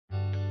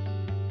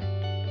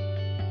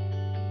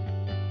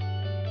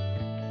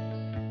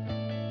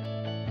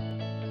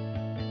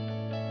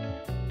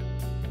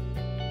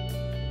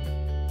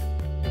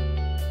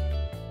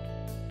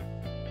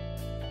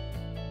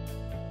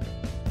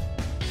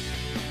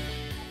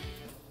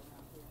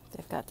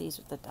got these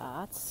with the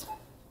dots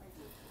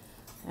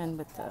and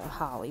with the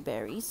holly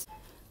berries.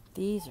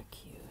 These are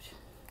cute.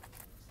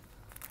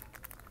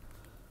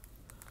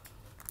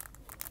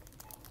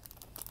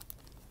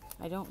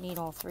 I don't need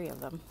all three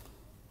of them,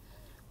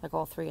 like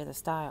all three of the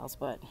styles,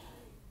 but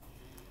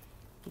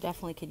you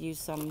definitely could use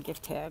some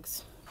gift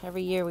tags.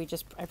 Every year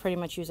I pretty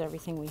much use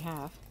everything we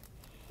have.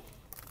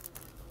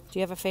 Do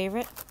you have a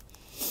favorite?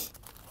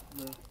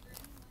 No.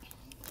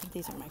 I think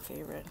these are my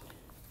favorite.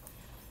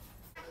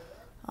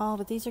 Oh,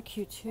 but these are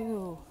cute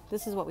too.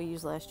 This is what we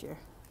used last year.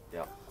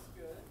 Yeah.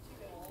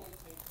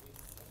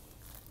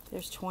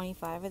 There's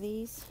 25 of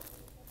these.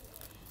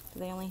 Do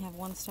they only have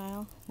one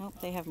style? Nope,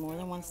 they have more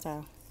than one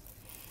style.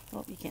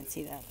 Oh, you can't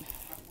see that.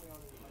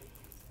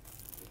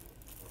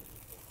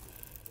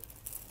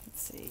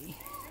 Let's see.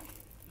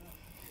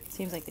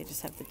 Seems like they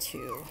just have the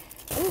two.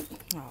 Ooh.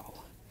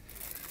 Oh,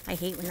 I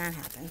hate when that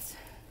happens.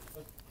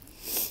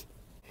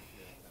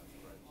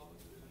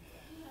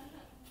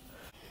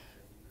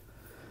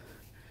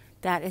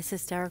 That is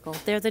hysterical.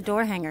 They're the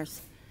door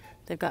hangers.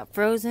 They've got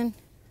Frozen,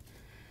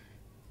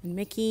 and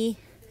Mickey,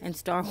 and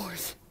Star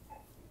Wars.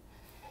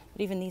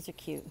 But even these are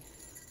cute.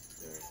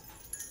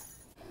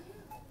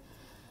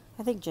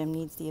 I think Jim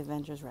needs the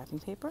Avengers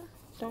wrapping paper.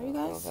 Don't you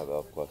guys? I don't have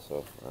elf quest,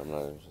 so I'm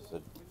not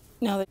interested.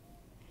 No.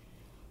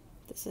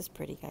 This is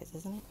pretty, guys,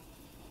 isn't it?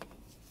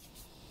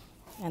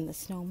 And the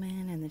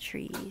snowman and the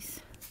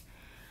trees.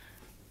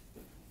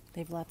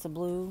 They have lots of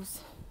blues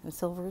and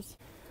silvers.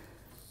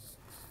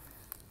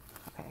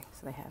 Okay,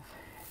 so they have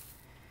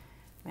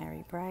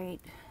Merry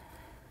Bright.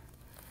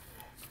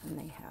 And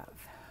they have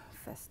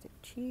Festive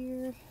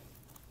Cheer.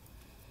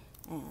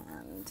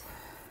 And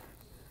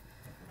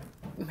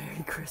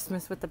Merry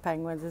Christmas with the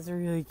penguins is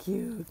really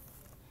cute.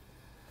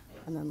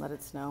 And then Let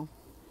It Snow.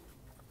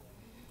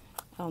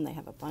 Oh, and they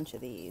have a bunch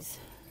of these.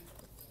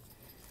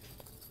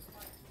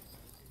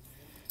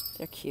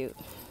 They're cute.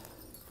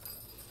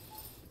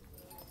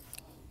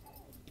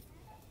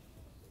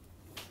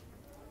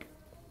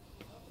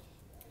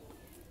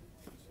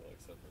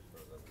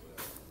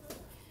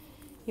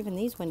 Even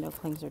these window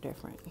clings are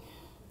different.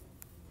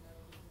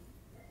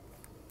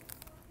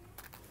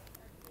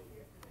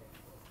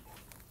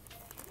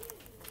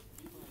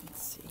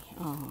 Let's see.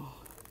 Oh.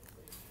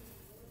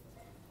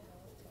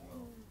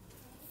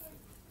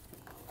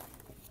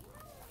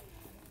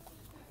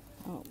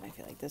 Oh, I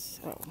feel like this.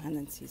 Oh, and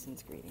then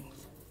Season's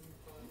Greetings.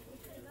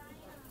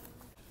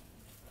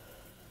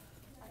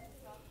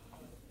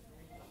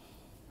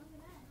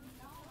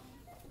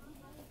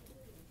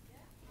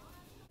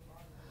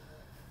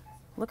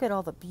 Look at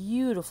all the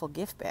beautiful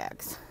gift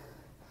bags.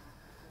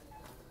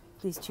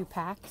 These 2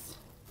 packs.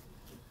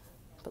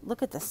 But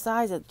look at the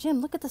size of, Jim,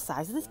 look at the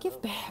size of this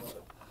gift bag.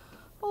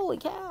 Holy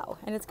cow.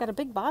 And it's got a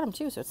big bottom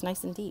too, so it's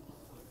nice and deep.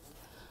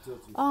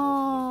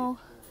 Oh.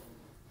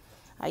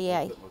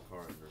 Yeah.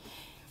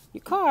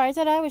 Your car, I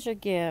thought I was your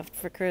gift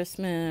for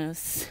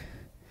Christmas.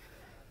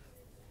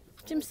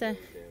 Jim said,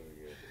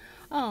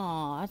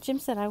 oh, Jim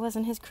said I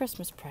wasn't his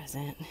Christmas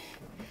present.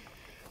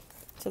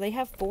 So they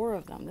have 4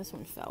 of them. This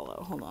one fell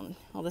though. Hold on.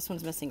 Oh, this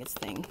one's missing its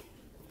thing.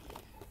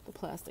 The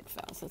plastic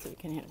fell, so we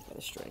can hit it by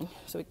the string.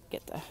 So we can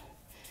get the.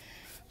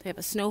 They have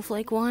a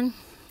snowflake one,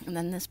 and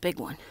then this big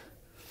one.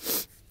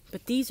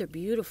 But these are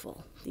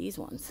beautiful. These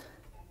ones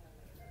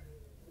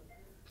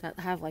that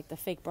have like the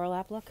fake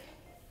burlap look.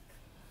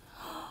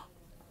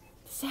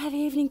 Saturday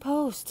Evening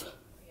Post.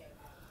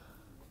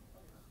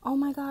 Oh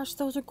my gosh,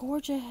 those are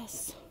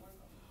gorgeous.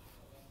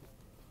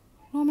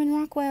 Norman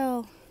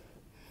Rockwell.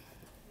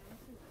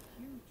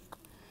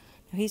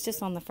 He's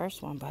just on the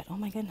first one, but oh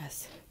my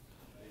goodness.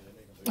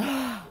 Hey,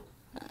 I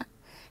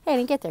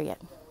didn't get there yet.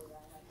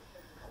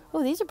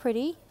 Oh, these are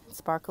pretty.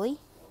 Sparkly.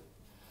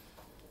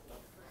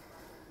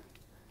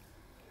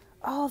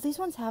 Oh, these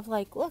ones have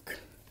like,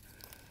 look.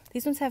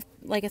 These ones have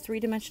like a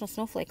 3-dimensional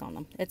snowflake on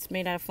them. It's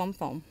made out of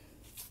foam.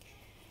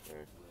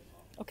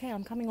 Okay,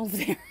 I'm coming over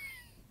there.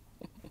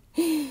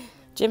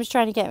 Jim's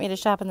trying to get me to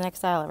shop in the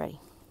next aisle already.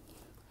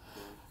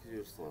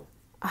 You're slow.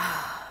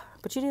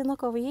 But you didn't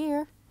look over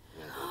here.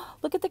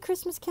 Look at the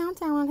Christmas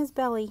countdown on his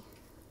belly.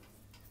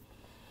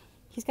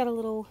 He's got a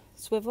little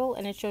swivel,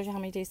 and it shows you how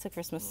many days till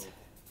Christmas.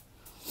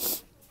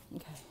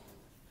 Okay.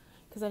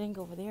 Because I didn't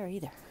go over there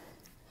either.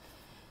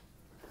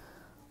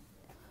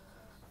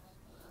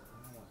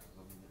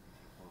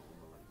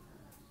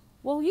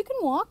 Well, you can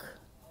walk.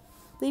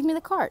 Leave me the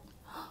cart.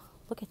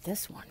 Look at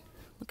this one.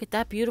 Look at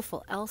that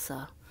beautiful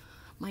Elsa.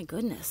 My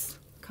goodness.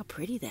 Look how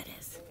pretty that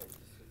is.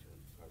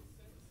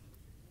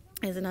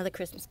 There's another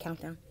Christmas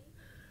countdown.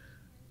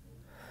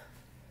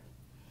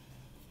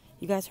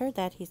 You guys heard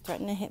that. He's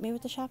threatening to hit me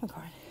with the shopping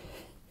cart.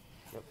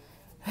 Yep.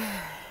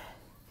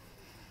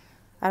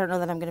 I don't know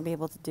that I'm going to be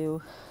able to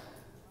do.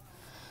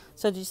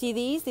 So did you see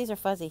these? These are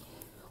fuzzy.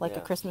 Like a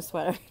Christmas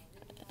sweater.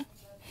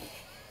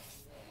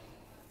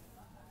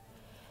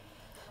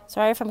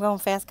 Sorry if I'm going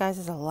fast, guys.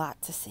 There's a lot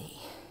to see.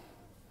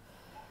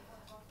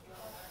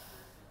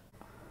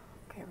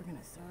 Okay, we're going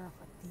to start off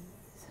with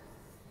these.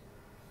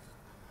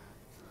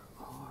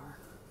 Are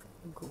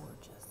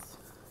gorgeous.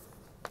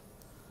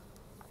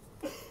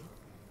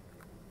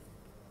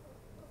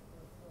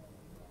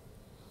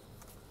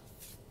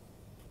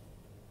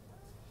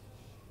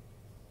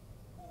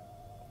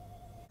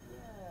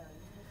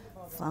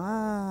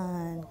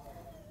 fun.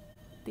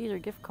 These are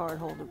gift card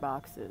holder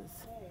boxes.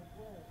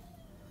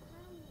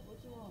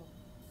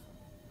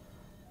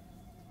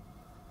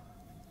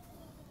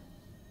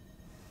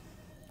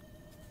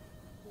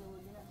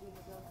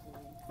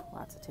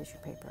 Lots of tissue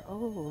paper. Oh,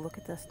 look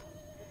at this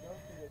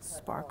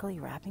sparkly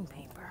wrapping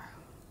paper.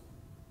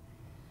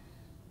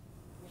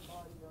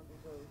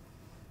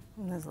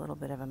 And there's a little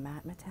bit of a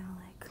matte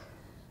metallic.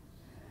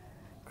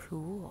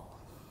 Cool.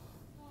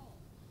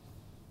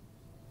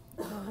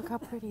 Oh, look how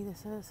pretty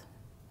this is.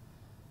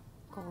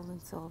 Gold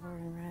and silver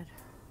and red.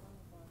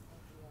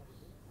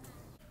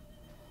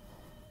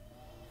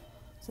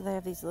 So they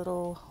have these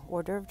little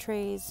hors d'oeuvre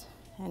trays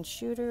and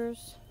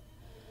shooters.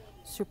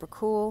 Super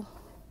cool.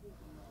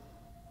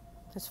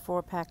 There's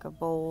 4-pack of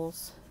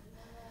bowls.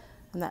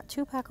 And that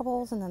 2-pack of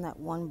bowls, and then that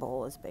 1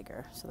 bowl is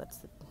bigger. So that's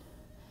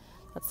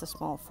the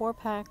small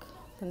 4-pack,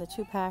 then the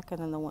 2-pack, and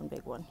then the 1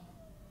 big one.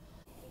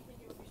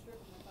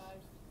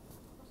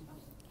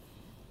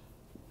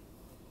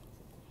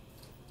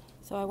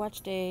 So I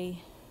watched a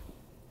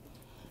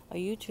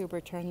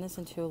YouTuber turn this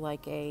into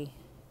like a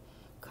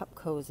cup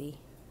cozy.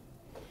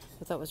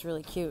 I thought it was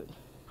really cute.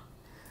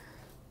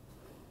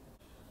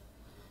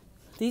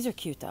 These are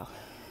cute though.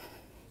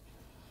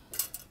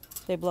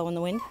 They blow in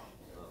the wind.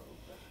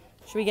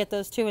 Should we get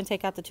those 2 and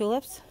take out the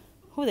tulips?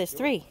 Oh, there's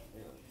 3. Yeah,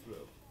 2.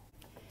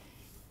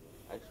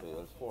 Actually,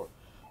 there's 4.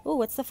 Oh,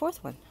 what's the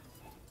 4th one?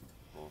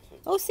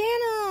 Oh,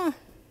 Santa!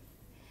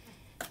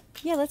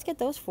 Yeah, let's get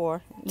those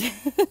 4.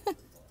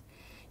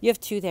 You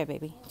have 2 there,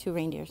 baby. 2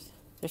 reindeers.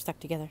 They're stuck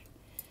together.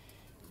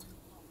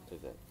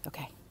 Take that.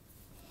 Okay.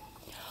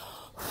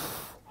 Okay.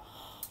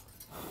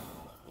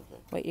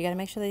 Wait, you gotta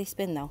make sure that they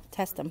spin though.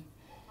 Test them.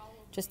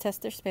 Just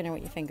test their spinner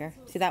with your finger.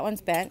 See, that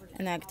one's bent,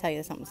 and I can tell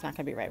you something's not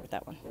gonna be right with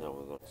that one.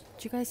 No,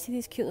 Did you guys see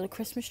these cute little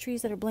Christmas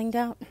trees that are blinged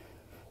out?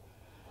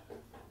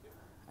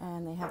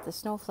 And they have the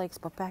snowflakes,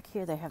 but back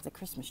here they have the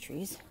Christmas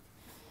trees,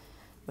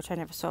 which I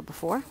never saw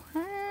before.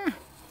 Ah.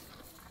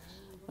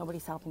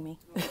 Nobody's helping me.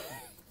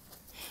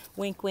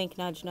 Wink, wink,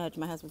 nudge, nudge.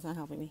 My husband's not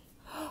helping me.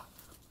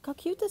 Look how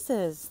cute this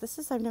is.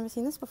 I've never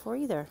seen this before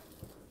either.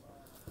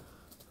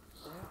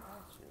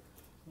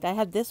 I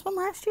had this one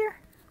last year?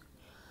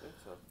 I think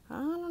so. I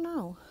don't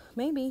know.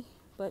 Maybe,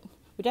 but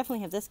we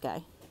definitely have this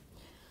guy.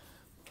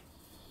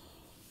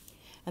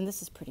 And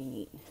this is pretty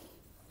neat.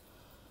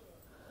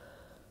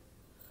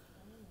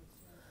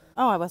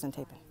 Oh, I wasn't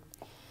taping.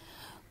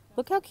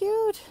 Look how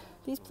cute.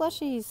 These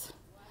plushies.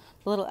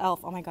 The little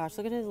elf. Oh my gosh,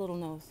 look at his little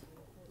nose.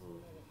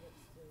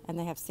 And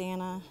they have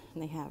Santa,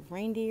 and they have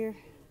reindeer.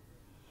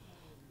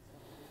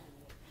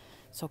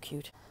 So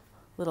cute.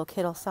 Little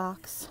Kittle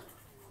socks.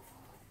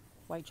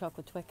 White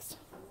chocolate Twix.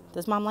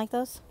 Does Mom like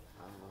those?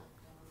 I don't know.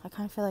 I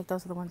kind of feel like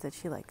those are the ones that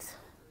she likes.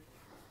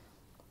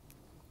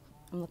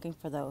 I'm looking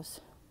for those.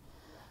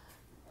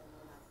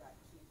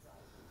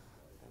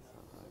 That's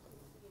not right.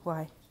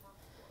 Why?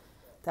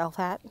 The elf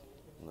hat?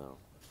 No.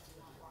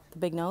 The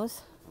big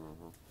nose?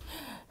 Mm-hmm.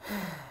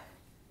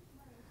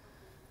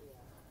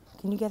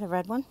 Can you get a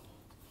red one?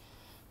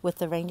 With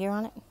the reindeer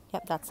on it?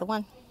 Yep, that's the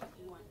one.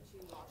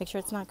 Make sure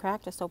it's not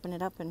cracked. Just open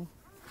it up and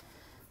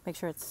make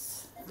sure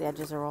the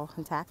edges are all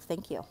intact.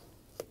 Thank you.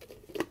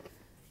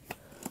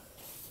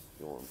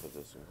 You want to put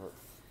this in cart?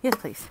 Yes,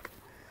 please.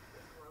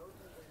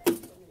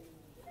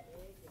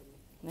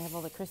 They have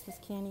all the Christmas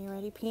candy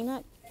already.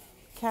 Peanut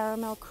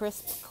caramel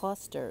crisp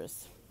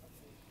clusters.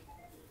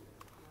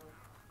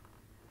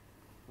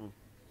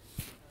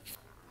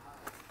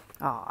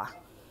 Aw.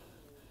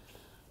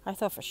 I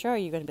thought for sure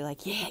you were going to be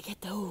like, yeah,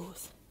 get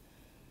those.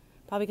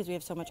 Probably because we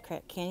have so much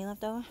candy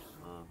left over.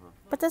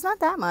 But there's not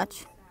that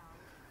much.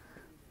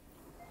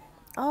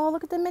 Oh,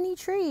 look at the mini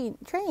train.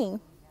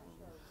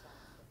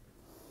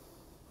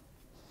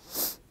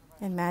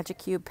 And Magic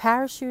Cube,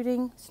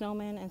 parachuting,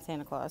 snowman, and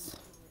Santa Claus.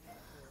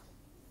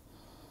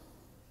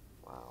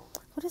 Wow.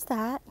 What is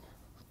that?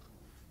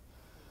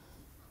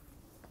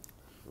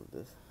 What's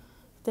this?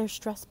 They're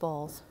stress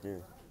balls. Yeah.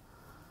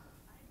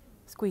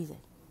 Squeeze it.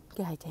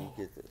 Get high You tank.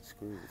 get the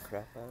screw the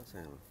crap out of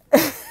Santa.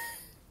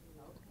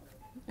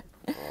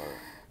 Or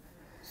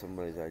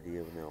somebody's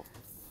idea of an elf.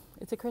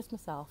 It's a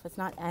Christmas elf. It's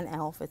not an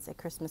elf. It's a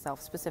Christmas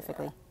elf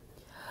specifically.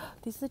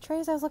 These are the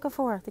trays I was looking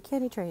for. The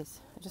candy trays.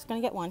 I'm just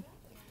going to get one.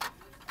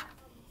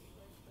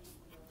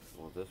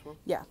 Want this one?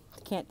 Yeah.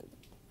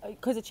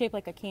 Because it's shaped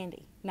like a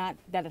candy. Not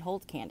that it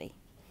holds candy.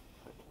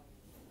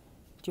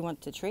 Do you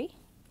want the tree?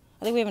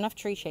 I think we have enough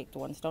tree-shaped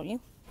ones, don't you?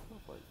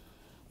 Snowflake.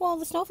 Well,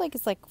 the snowflake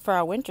is like for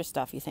our winter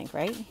stuff, you think,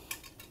 right?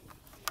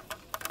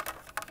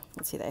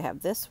 Let's see, they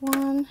have this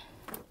one.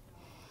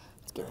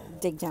 Let's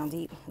dig down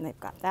deep. And they've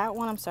got that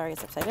one. I'm sorry,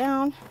 it's upside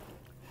down.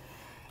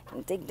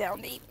 And dig down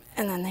deep.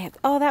 And then they have,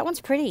 oh, that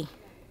one's pretty.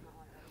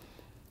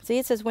 See,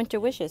 it says Winter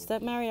Wishes.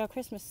 That marry our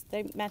Christmas,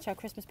 they match our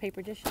Christmas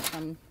paper dishes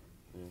from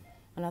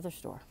another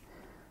store.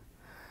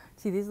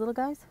 See these little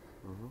guys?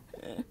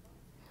 Mm-hmm.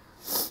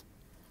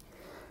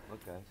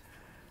 Look, guys.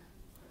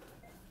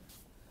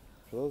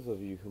 For those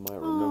of you who might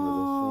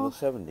remember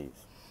this from the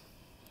 70s.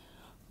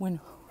 When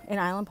in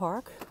Island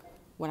Park,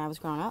 when I was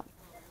growing up,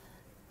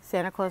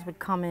 Santa Claus would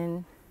come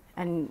in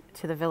and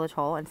to the village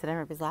hall and sit in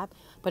everybody's lap.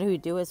 But what he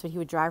would do is he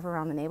would drive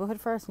around the neighborhood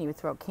first and he would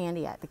throw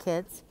candy at the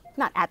kids.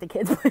 Not at the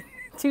kids, but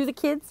to the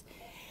kids.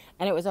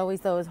 And it was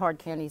always those hard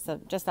candies. So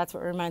just that's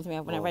what it reminds me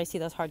of whenever I see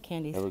those hard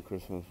candies. Every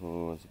Christmas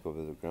when we went to go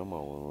visit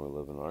Grandma when we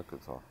lived in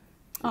Arkansas,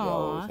 we Aww.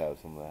 always have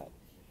some of that.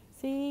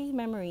 See,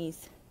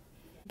 memories.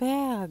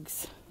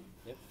 Bags.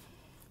 Yep.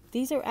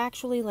 These are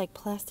actually like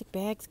plastic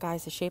bags,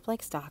 guys. They're shaped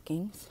like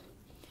stockings.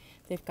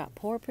 They've got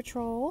Paw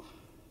Patrol,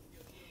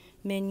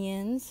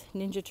 Minions,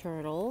 Ninja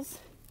Turtles,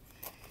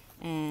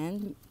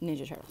 and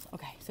Ninja Turtles.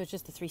 Okay, so it's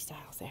just the 3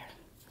 styles there.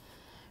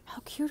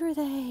 How cute are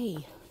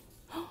they?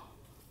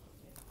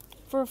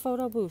 For a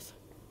photo booth.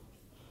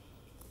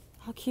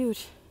 How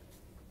cute.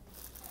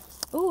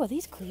 Oh, are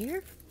these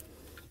clear?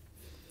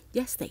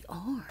 Yes, they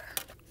are.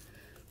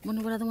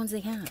 Wonder what other ones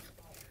they have.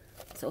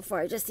 So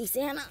far, I just see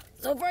Santa.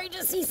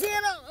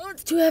 Oh,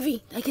 it's too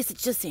heavy. I guess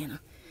it's just Santa.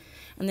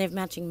 And they have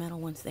matching metal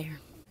ones there.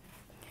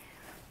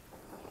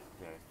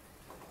 Okay.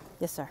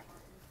 Yes, sir.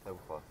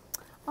 Tablecloth.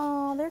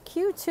 Oh, they're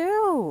cute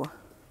too.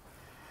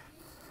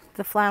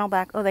 The flannel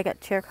back. Oh, they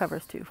got chair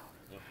covers too.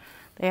 Yep.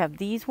 They have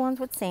these ones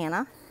with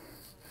Santa.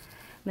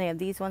 And they have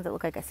these ones that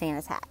look like a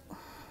Santa's hat.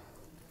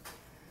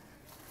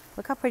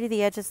 Look how pretty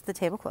the edges of the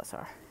tablecloths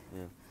are.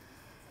 Yeah.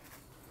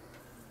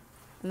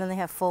 And then they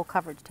have full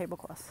coverage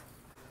tablecloths.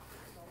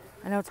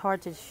 I know it's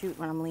hard to shoot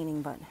when I'm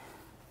leaning, but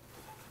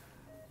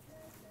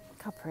look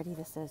how pretty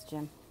this is,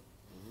 Jim.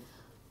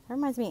 That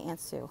reminds me of Aunt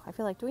Sue. I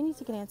feel like, do we need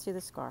to get Aunt Sue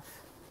this scarf?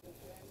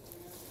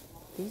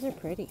 These are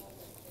pretty.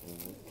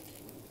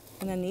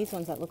 And then these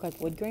ones that look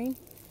like wood grain.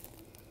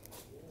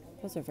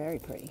 Those are very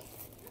pretty.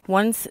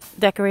 One's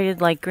decorated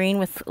like green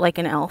with like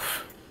an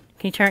elf.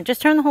 Can you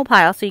just turn the whole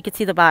pile so you can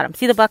see the bottom.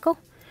 See the buckle?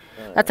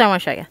 That's what I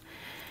want to show you.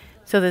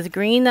 So there's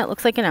green that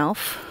looks like an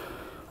elf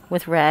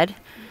with red.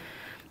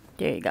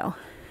 There you go.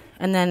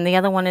 And then the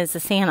other one is the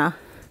Santa.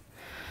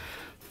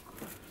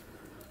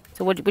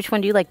 So which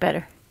one do you like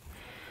better?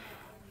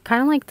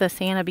 Kind of like the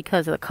Santa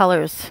because the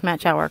colors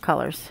match our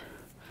colors.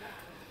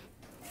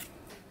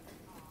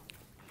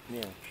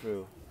 Yeah,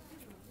 true.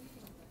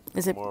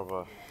 Is it More of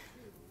a...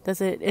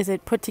 is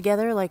it put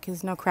together like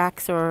there's no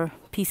cracks or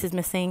pieces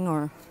missing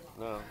or?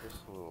 No, just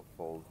a little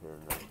fold here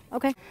and there.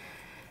 Okay.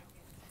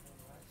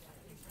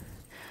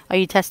 Are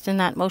you testing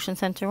that motion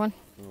sensor one?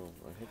 No,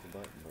 I hit the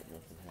button, but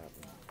nothing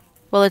happened.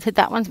 Well,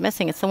 that one's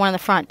missing. It's the one in the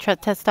front.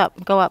 Test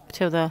up. Go up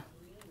to the...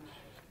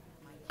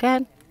 Go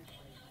ahead.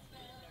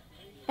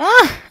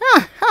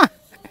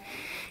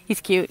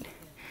 He's cute.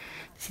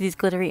 See these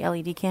glittery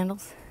LED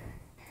candles?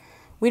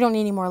 We don't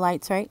need any more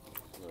lights, right?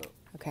 No.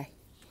 Okay.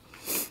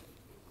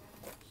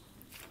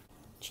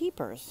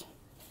 Cheapers.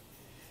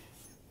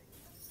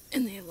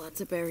 And they have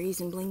lots of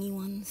berries and blingy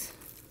ones.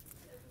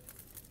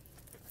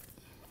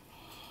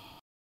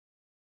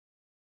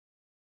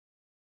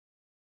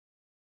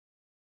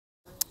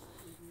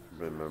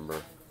 Remember.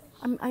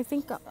 I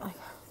think...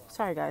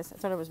 sorry, guys. I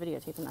thought I was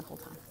videotaping that whole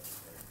time.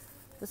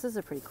 This is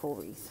a pretty cool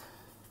wreath.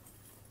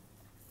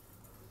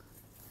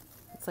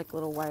 It's like a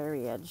little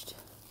wiry edged.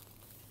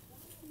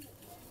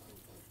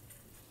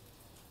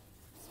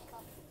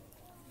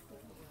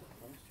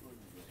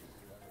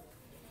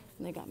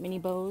 And they got mini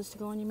bows to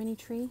go on your mini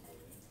tree.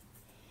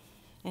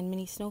 And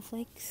mini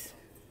snowflakes.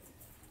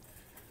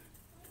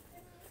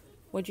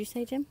 What'd you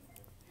say, Jim?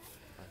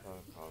 I thought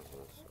I paused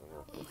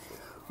this.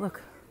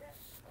 Look.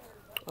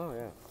 Oh,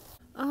 yeah.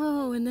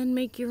 Oh, and then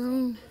make your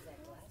own.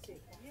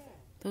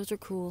 Those are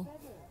cool.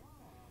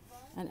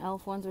 And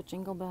elf ones with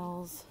jingle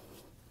bells.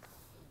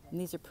 And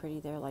these are pretty.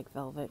 They're like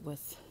velvet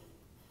with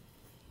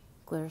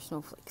glitter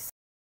snowflakes.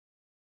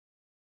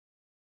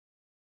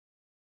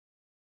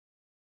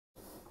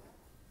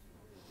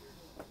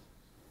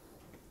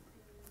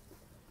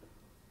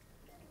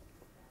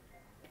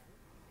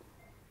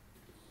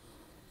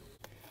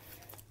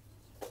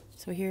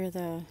 So here are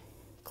the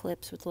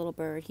clips with the little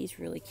bird. He's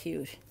really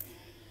cute.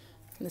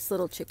 And this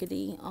little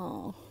chickadee.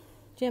 Oh,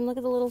 Jim, look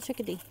at the little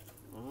chickadee.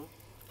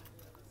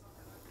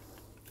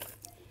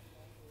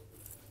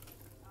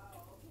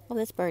 Oh,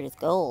 this bird is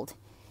gold.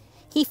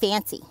 He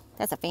fancy.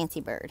 That's a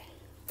fancy bird.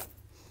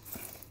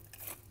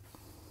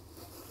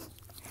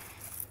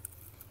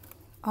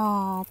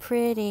 Oh,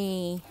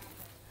 pretty.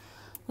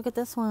 Look at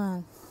this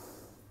one.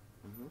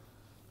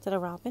 Is that a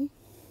robin?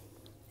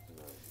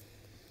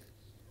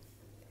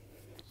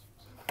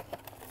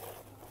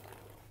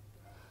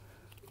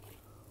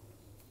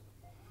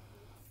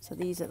 So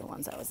these are the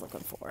ones I was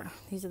looking for.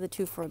 These are the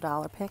 2 for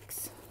 $1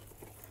 picks.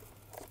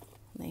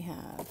 They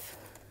have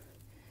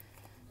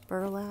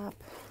burlap.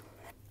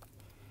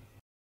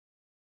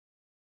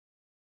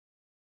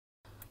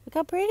 Look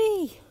how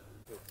pretty.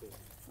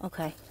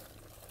 Okay.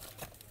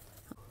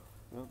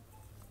 Yep.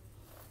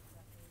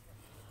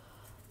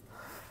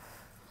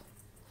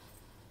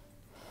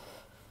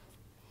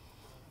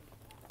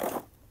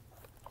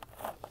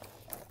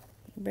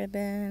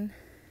 Ribbon.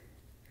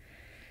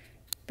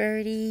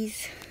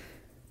 Birdies.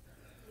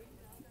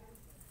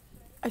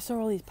 I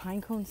saw all these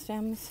pine cone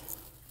stems.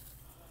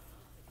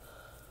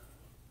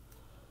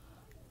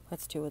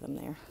 That's 2 of them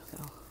there. So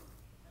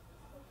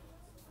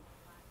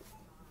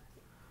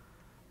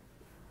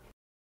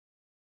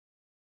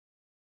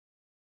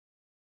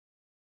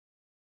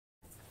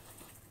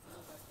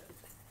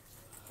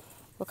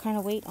What kind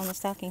of weight on the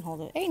stocking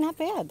holder? Hey, not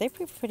bad. They're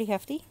pretty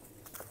hefty.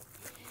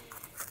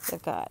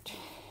 They've got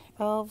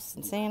elves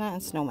and Santa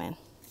and snowman.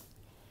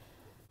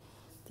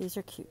 These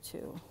are cute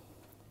too.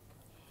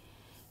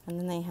 And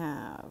then they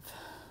have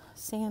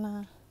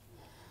Santa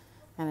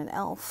and an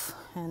elf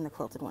and the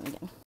quilted one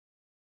again.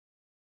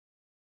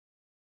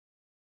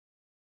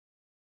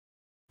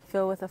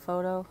 Fill with a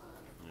photo.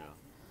 Yeah.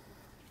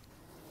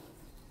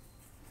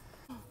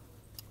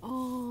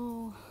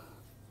 Oh.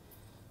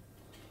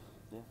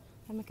 Yeah.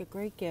 That'd make a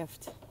great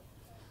gift.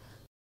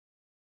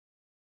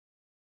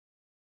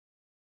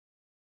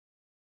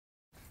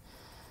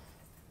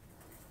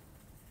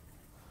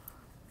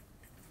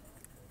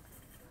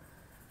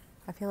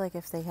 I feel like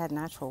if they had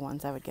natural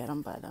ones, I would get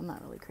them, but I'm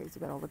not really crazy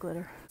about all the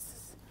glitter.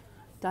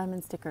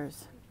 Diamond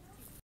stickers.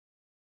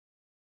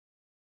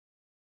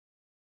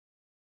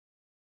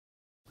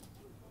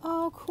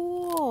 Oh,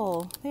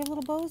 cool. They have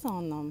little bows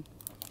on them.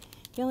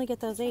 You only get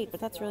those 8, but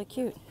that's really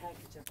cute.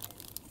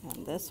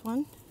 And this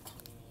one.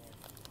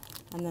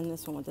 And then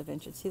this one with the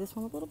vintage. See this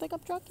one with a little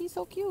pickup truck? He's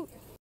so cute.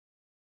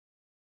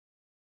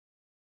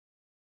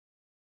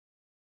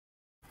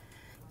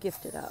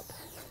 Gifted up.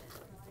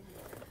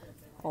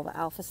 All the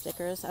alpha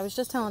stickers. I was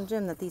just telling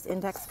Jim that these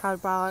index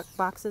card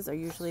boxes are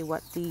usually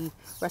what the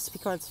recipe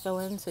cards fill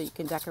in, so you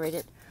can decorate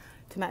it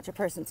to match a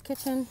person's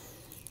kitchen.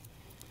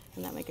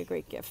 And that make a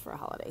great gift for a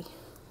holiday.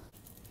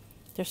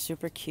 They're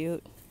super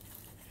cute.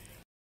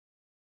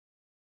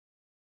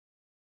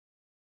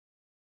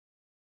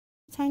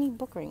 Tiny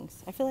book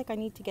rings. I feel like I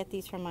need to get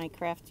these for my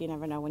craft. You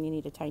never know when you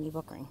need a tiny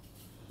book ring.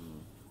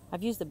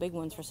 I've used the big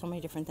ones for so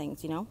many different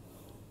things, you know?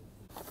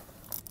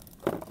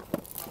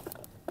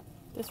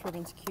 This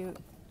ribbon's cute.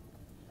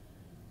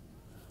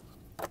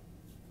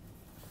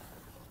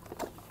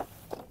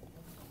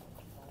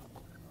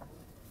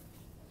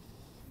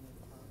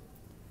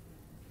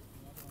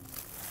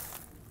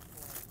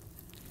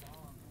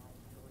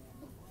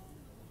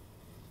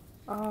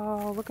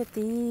 Oh, look at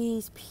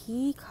these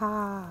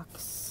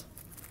peacocks.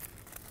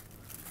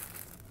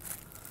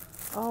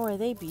 Oh, are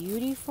they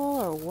beautiful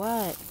or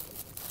what?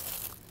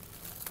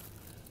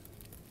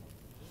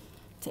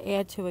 To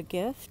add to a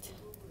gift?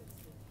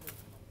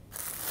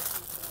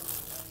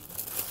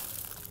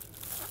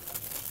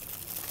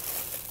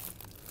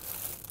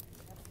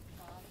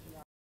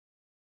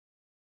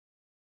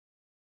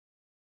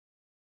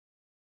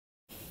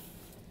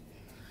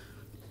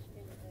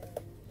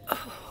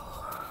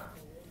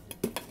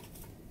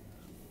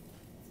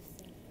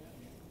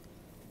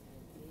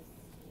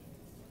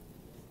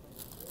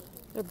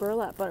 They're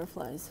burlap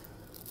butterflies.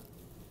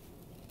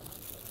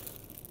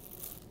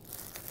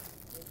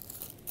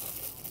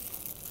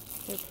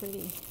 They're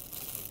pretty.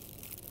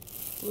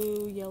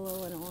 Blue,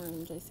 yellow, and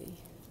orange, I see.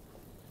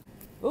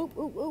 Oh,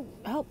 oh, oh,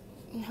 help,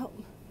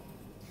 help.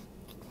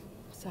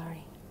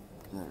 Sorry.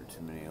 There are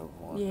too many of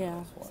one.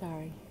 Yeah,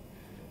 sorry.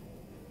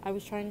 I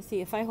was trying to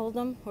see if I hold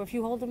them, or if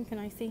you hold them, can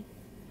I see?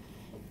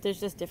 There's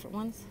just different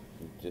ones?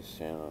 Just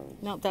sound.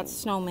 No, that's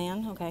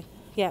snowman, okay.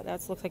 Yeah,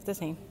 that looks like the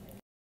same.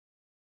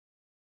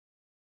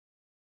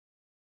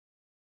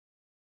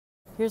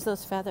 Here's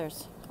those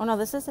feathers. Oh no,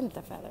 this isn't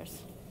the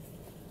feathers.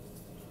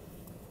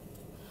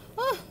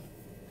 Ah!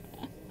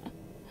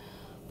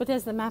 But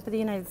there's the map of the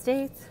United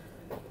States.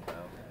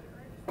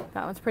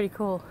 That one's pretty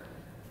cool.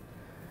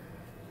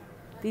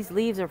 These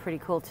leaves are pretty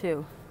cool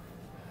too.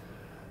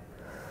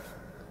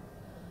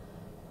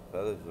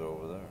 Feathers are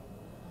over there.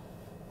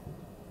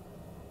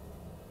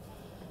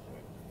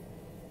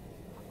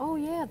 Oh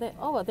yeah,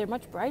 they're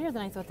much brighter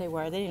than I thought they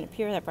were. They didn't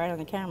appear that bright on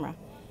the camera.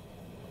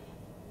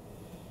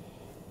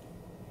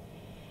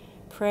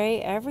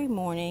 Pray every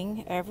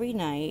morning, every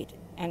night,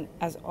 and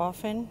as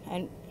often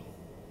and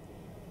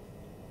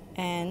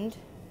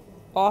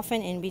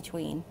often in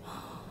between.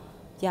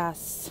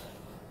 Yes.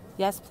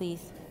 Yes,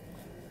 please.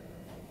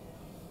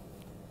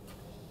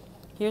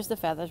 Here's the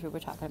feathers we were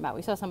talking about.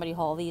 We saw somebody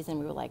haul these and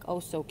we were like, oh,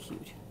 so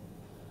cute.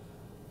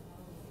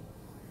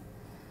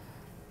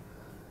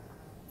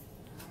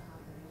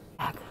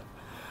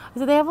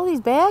 So they have all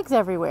these bags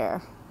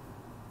everywhere.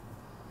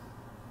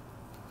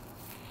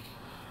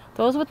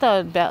 Those with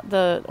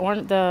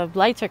the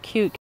lights are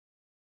cute.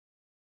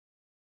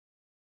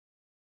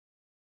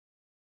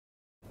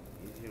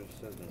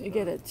 You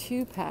get a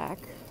 2-pack,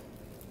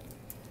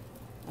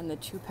 and the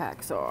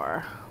 2-packs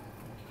are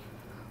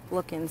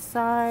look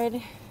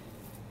inside.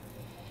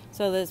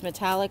 So there's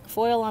metallic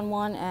foil on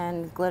one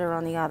and glitter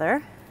on the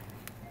other.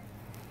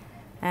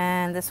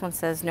 And this one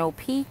says no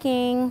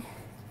peeking.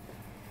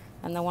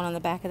 And the one on the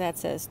back of that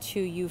says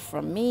to you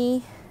from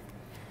me.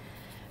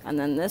 And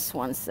then this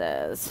one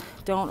says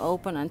don't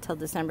open until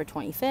December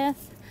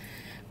 25th.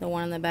 The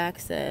one on the back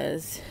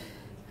says,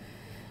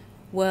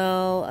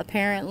 well,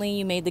 apparently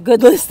you made the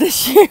good list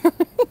this year.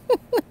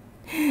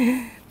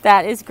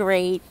 That is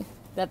great.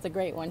 That's a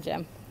great one,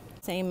 Jim.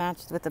 Same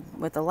matched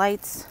with the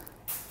lights,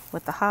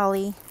 with the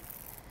holly,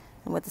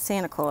 and with the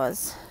Santa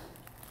Claus,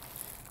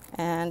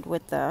 and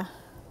with the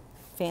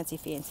fancy.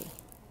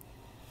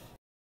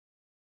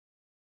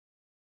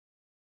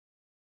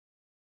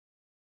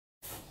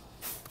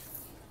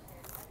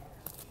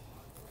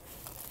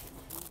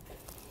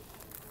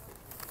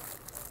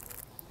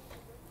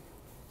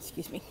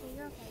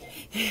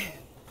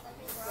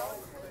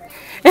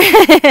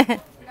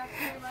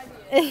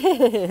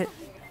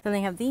 Then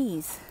they have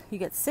these. You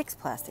get 6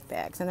 plastic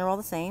bags, and they're all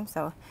the same.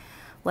 So,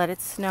 let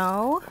it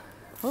snow.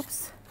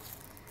 Oops.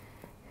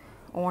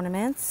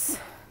 Ornaments.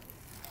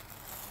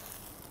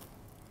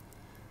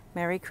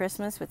 Merry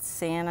Christmas with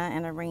Santa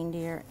and a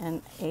reindeer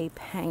and a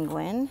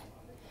penguin.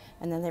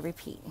 And then they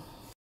repeat.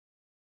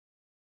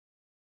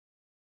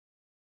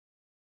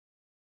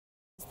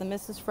 It's the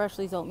Mrs.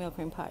 Freshley's oatmeal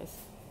cream pies.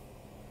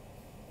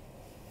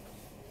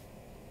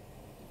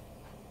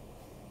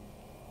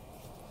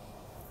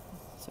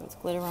 So it's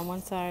glitter on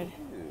one side,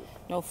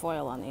 no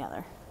foil on the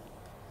other.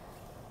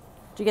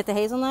 Did you get the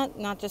hazelnut,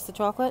 not just the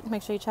chocolate?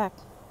 Make sure you check.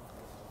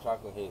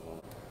 Chocolate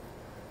hazelnut.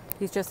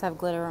 These just have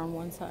glitter on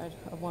one side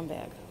of one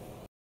bag.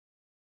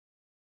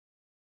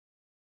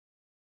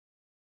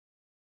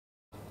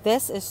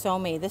 This is so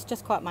me. This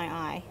just caught my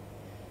eye.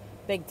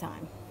 Big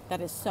time.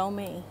 That is so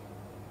me.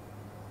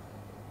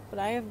 But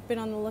I have been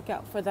on the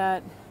lookout for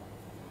that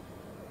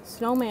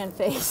snowman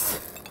face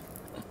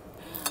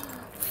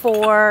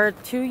for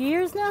 2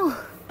 years now.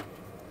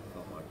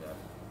 Something like that.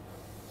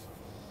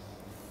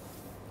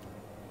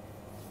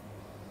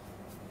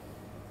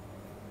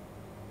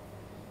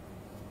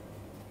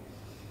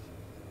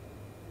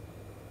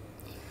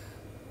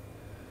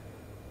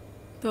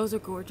 Those are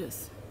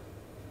gorgeous.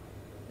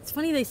 It's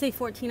funny they say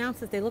 14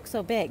 ounces. They look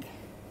so big.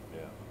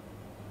 Yeah.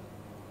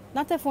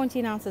 Not that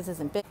 14 ounces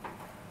isn't big.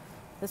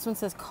 This one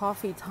says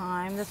coffee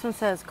time. This one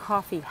says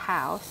coffee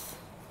house.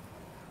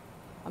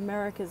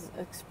 America's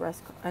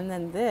Express. And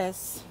then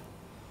this,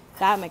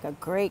 that would make a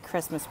great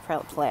Christmas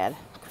plaid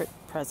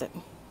present.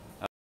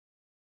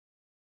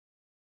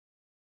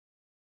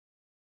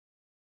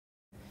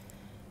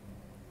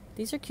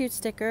 These are cute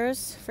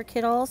stickers for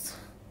kiddos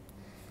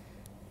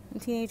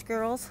and teenage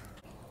girls.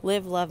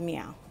 Live, love,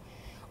 meow.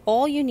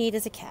 All you need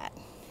is a cat.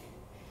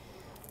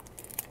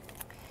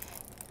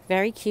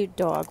 Very cute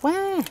dog.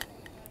 Wah.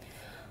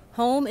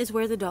 Home is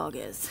where the dog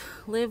is.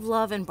 Live,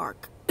 love, and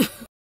bark.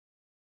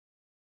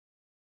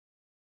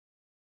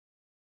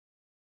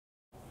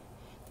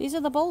 These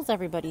are the bowls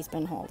everybody's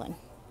been holding.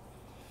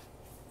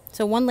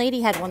 So one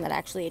lady had one that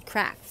actually had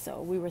cracked.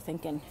 So we were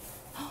thinking,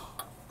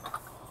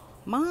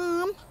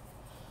 Mom,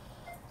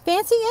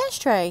 fancy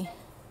ashtray.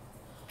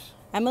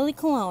 Emily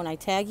Cologne, I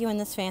tag you in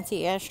this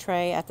fancy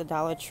ashtray at the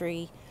Dollar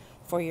Tree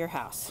for your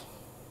house.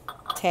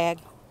 Tag.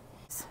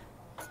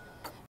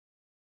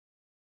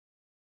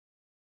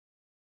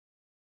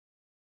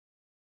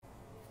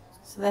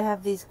 So they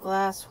have these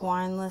glass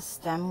wineless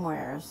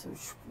stemwares, which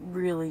is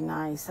really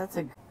nice. That's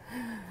a...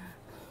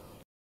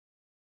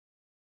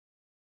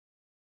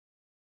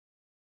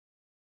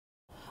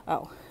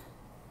 Oh.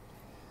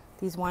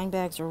 These wine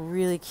bags are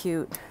really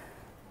cute.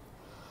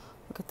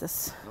 Look at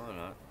this. No, they're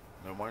not.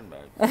 They're wine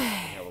bags. They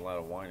have a lot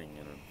of whining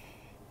in them.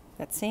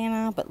 Got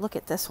Santa, but look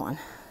at this one.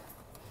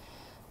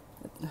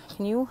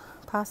 Can you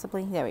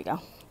possibly... There we go.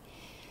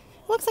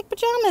 It looks like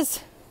pajamas.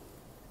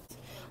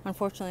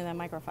 Unfortunately, they're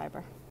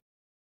microfiber.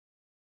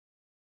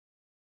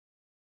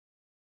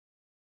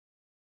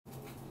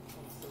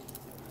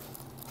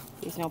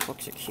 These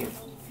notebooks are cute.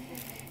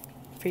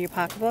 For your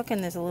pocketbook,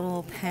 and there's a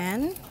little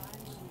pen.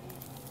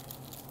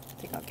 I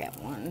think I'll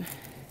get one.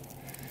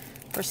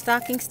 For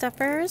stocking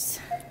stuffers.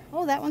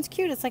 Oh, that one's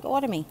cute. It's like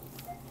autumny.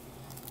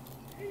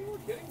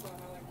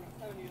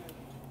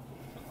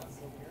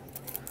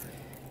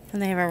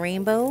 And they have a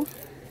rainbow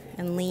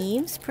and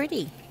leaves.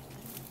 Pretty.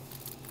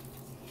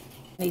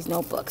 These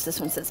notebooks. This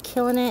one says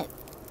Killing It.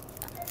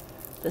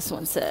 This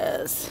one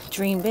says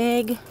Dream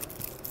Big.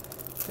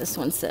 This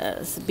one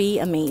says Be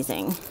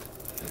Amazing.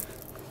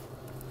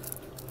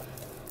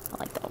 I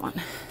like that one.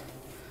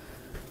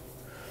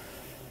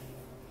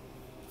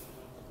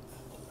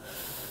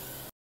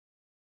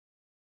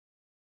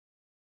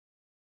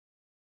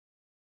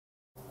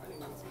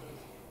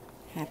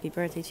 Happy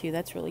birthday to you.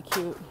 That's really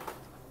cute.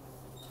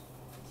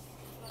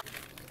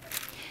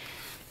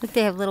 Look,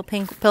 they have little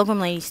pink pilgrim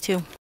ladies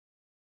too.